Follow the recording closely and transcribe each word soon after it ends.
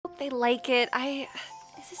they like it.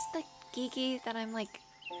 Is this like geeky that I'm like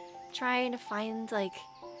trying to find like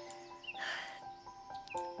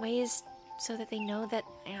ways so that they know that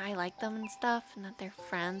I like them and stuff and that they're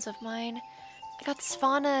friends of mine. I got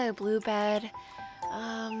Savannah, blue bed.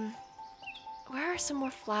 Where are some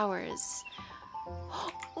more flowers?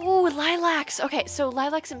 Ooh, lilacs. Okay, so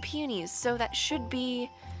lilacs and peonies. So that should be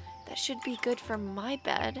good for my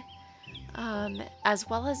bed. As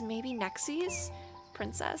well as maybe Nexie's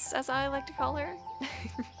princess, as I like to call her.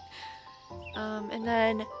 And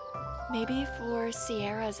then maybe for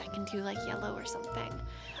Sierra's I can do like yellow or something.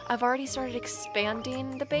 I've already started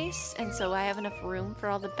expanding the base, and so I have enough room for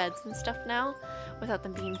all the beds and stuff now without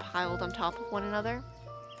them being piled on top of one another.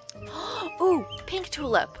 Ooh, pink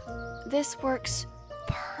tulip. This works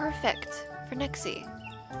perfect for Nexie.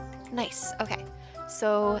 Nice, okay.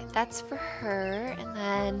 So that's for her, and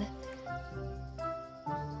then...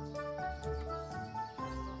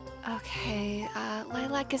 Okay,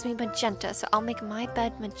 lilac gives me magenta, so I'll make my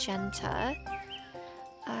bed magenta.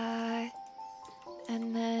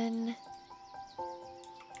 And then...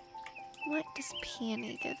 What does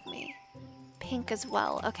peony give me? Pink as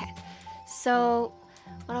well, okay. So,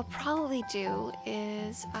 what I'll probably do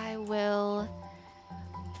is I will...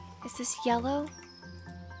 Is this yellow?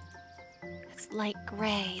 It's light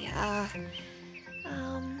gray. I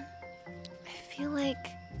feel like...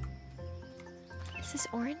 Is this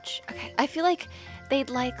orange? Okay, I feel like they'd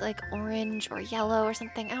like orange or yellow or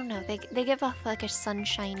something. I don't know. They give off like a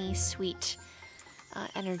sunshiny, sweet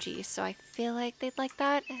energy, so I feel like they'd like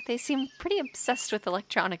that. They seem pretty obsessed with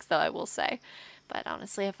electronics, though, I will say. But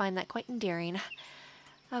honestly, I find that quite endearing.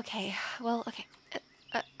 Okay, well, okay.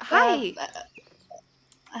 Hi!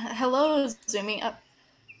 Hello, Izumi.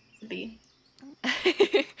 B.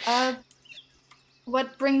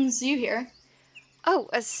 What brings you here? Oh,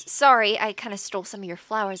 sorry, I kind of stole some of your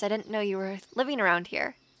flowers. I didn't know you were living around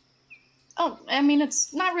here. Oh, I mean,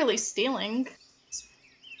 it's not really stealing.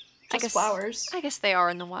 It's just flowers. I guess they are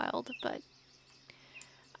in the wild, but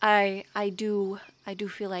I do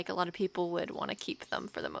feel like a lot of people would want to keep them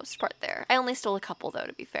for the most part there. I only stole a couple though,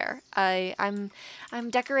 to be fair. I'm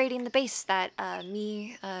decorating the base that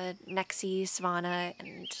me, Nexie, Savannah,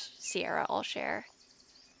 and Sierra all share.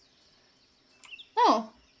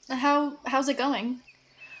 Oh, how's it going?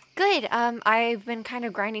 Good. I've been kind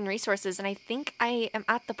of grinding resources, and I think I am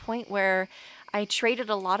at the point where I traded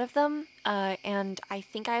a lot of them, and I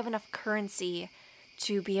think I have enough currency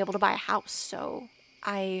to be able to buy a house, so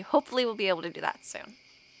I hopefully will be able to do that soon.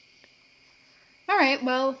 Alright,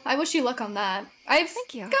 well, I wish you luck on that.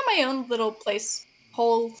 Thank you. Got my own little place,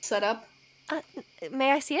 hole set up.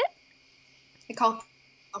 May I see it? I call it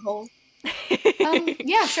a hole.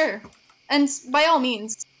 Yeah, sure. And by all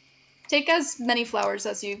means, take as many flowers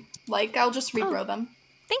as you like. I'll just regrow them.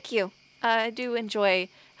 Thank you. I do enjoy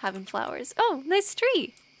having flowers. Oh, nice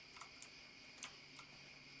tree.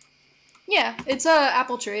 Yeah, it's a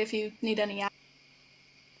apple tree if you need any apples.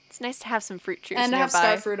 It's nice to have some fruit trees and nearby. And I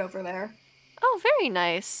have starfruit over there. Oh, very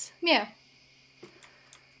nice. Yeah.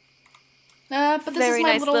 But this very is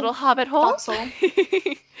my nice little hobbit hole.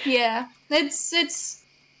 Yeah, it's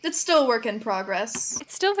still a work in progress.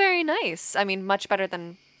 It's still very nice. I mean, much better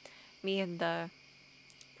than me and the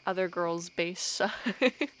other girl's base.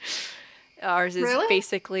 Ours is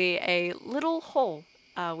basically a little hole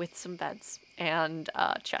with some beds and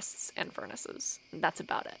chests and furnaces. That's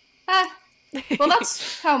about it. Well,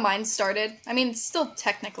 that's how mine started. I mean, it's still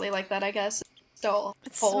technically like that, I guess.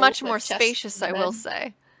 It's much more spacious, I will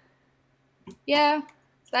say. Yeah,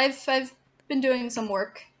 I've been doing some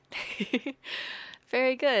work.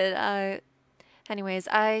 Very good. Anyways,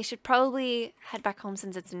 I should probably head back home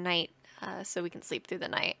since it's night, so we can sleep through the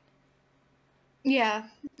night. Yeah.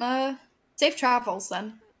 Safe travels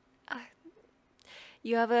then.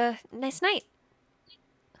 You have a nice night.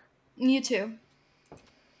 You too.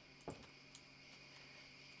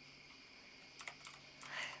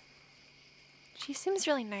 She seems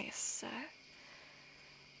really nice.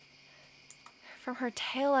 From her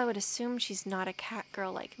tail, I would assume she's not a cat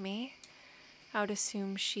girl like me. I would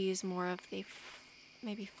assume she's more of the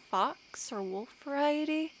maybe fox or wolf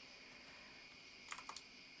variety.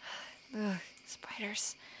 Ugh,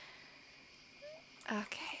 spiders.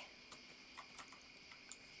 Okay.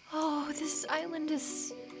 Oh, this island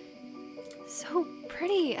is so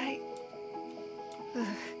pretty. Ugh.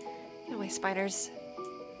 Get away, spiders.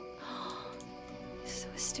 This is a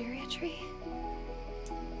wisteria tree.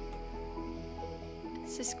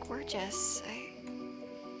 This is gorgeous.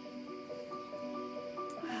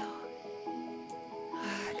 Wow.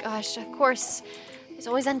 Oh, gosh, of course. There's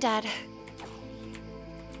always undead.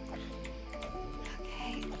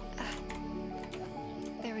 Okay.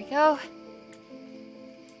 go.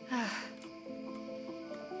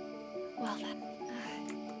 Well then.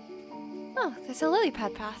 Oh, there's a lily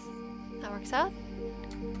pad path. That works out.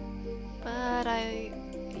 But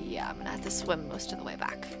yeah, I'm gonna have to swim most of the way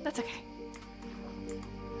back. That's okay.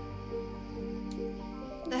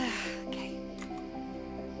 Okay.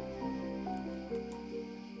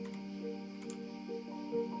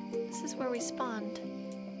 This is where we spawned.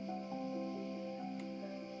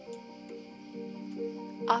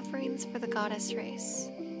 Offerings for the goddess race.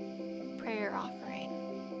 Prayer offering.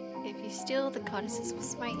 If you steal, the goddesses will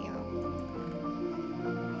smite you.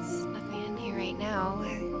 There's nothing in here right now.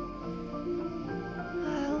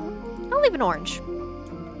 I'll leave an orange.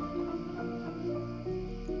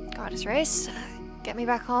 Goddess race. Get me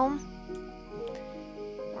back home.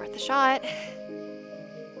 Worth a shot.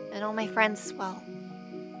 And all my friends as well.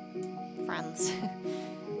 Friends.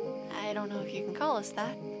 I don't know if you can call us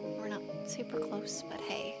that. We're not super close, but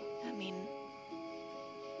hey, I mean...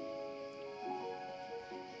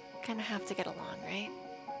 kinda have to get along, right?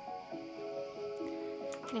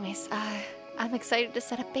 Anyways, I'm excited to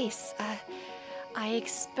set up base. I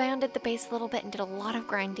expanded the base a little bit and did a lot of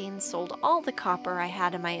grinding, sold all the copper I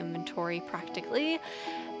had in my inventory practically,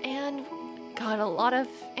 and got a lot of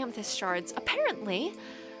amethyst shards. Apparently,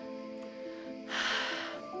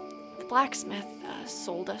 the blacksmith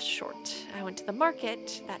sold us short. I went to the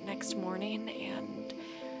market that next morning, and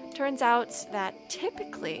turns out that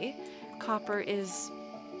typically copper is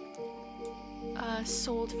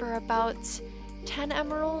sold for about 10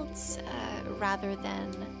 emeralds rather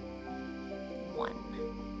than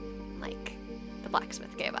 1, like the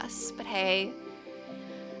blacksmith gave us. But hey,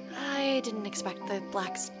 I didn't expect the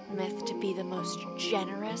blacksmith to be the most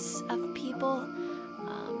generous of people.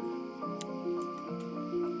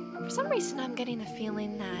 For some reason, I'm getting the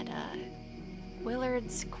feeling that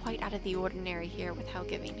Willard's quite out of the ordinary here with how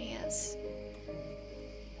giving he is.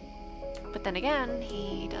 But then again,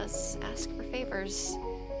 he does ask for favors.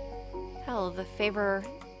 Hell, the favor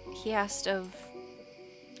he asked of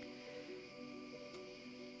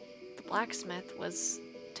the blacksmith was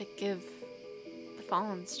to give the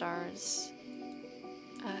Fallen Stars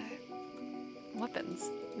weapons.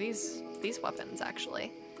 These weapons,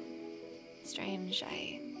 actually. Strange,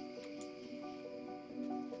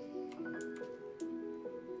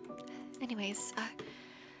 Anyways,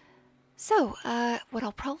 so, what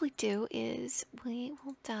I'll probably do is we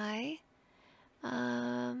will die.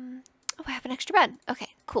 Oh, I have an extra bed. Okay,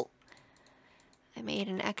 cool. I made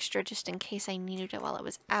an extra just in case I needed it while I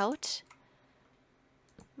was out.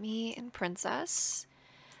 Me and Princess.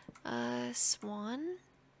 Swan.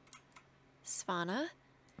 Svana.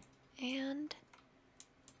 And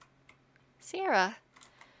Sierra.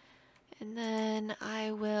 And then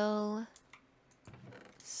I will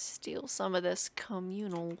steal some of this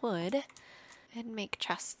communal wood and make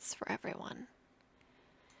chests for everyone.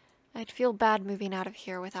 I'd feel bad moving out of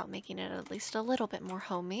here without making it at least a little bit more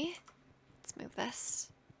homey. Let's move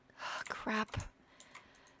this. Oh, crap.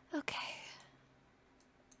 Okay.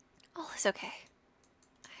 All is okay.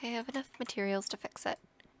 I have enough materials to fix it.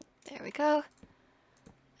 There we go.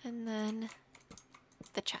 And then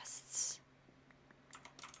the chests.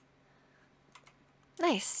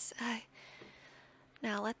 Nice.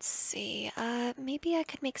 Now let's see. Maybe I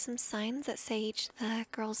could make some signs that say each of the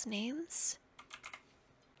girls' names.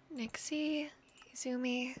 Nixie,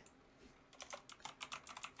 Izumi,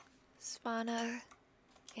 Svana,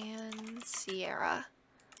 and Sierra.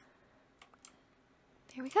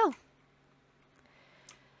 There we go.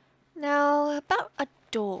 Now, about a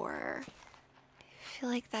door. I feel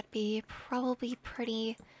like that'd be probably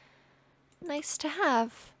pretty nice to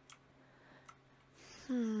have.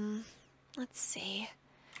 Let's see.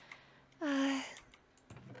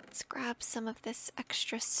 Let's grab some of this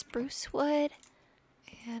extra spruce wood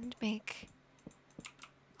and make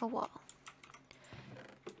a wall.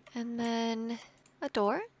 And then a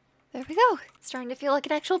door. There we go. It's starting to feel like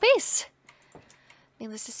an actual base.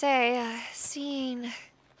 Needless to say, seeing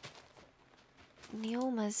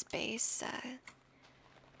Neoma's base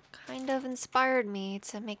kind of inspired me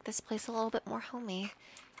to make this place a little bit more homey,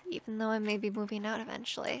 even though I may be moving out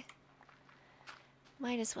eventually.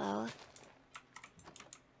 Might as well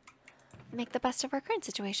make the best of our current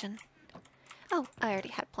situation. Oh, I already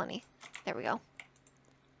had plenty. There we go.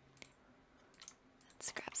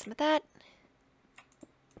 Let's grab some of that.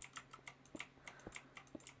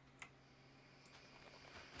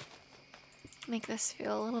 Make this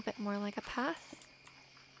feel a little bit more like a path.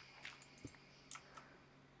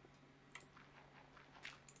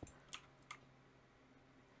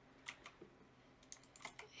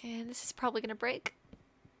 And this is probably gonna break.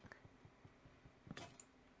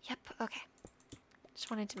 Okay. Just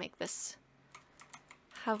wanted to make this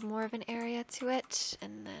have more of an area to it.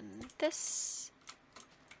 And then this.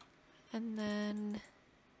 And then...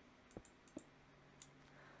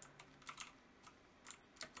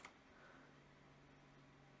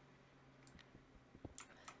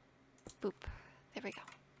 boop. There we go.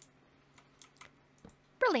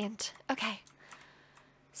 Brilliant. Okay.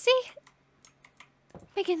 See?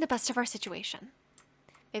 Making the best of our situation.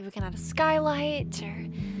 Maybe we can add a skylight or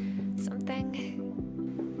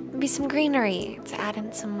something. Maybe some greenery to add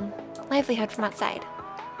in some livelihood from outside.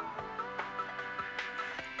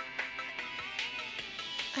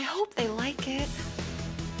 I hope they like it.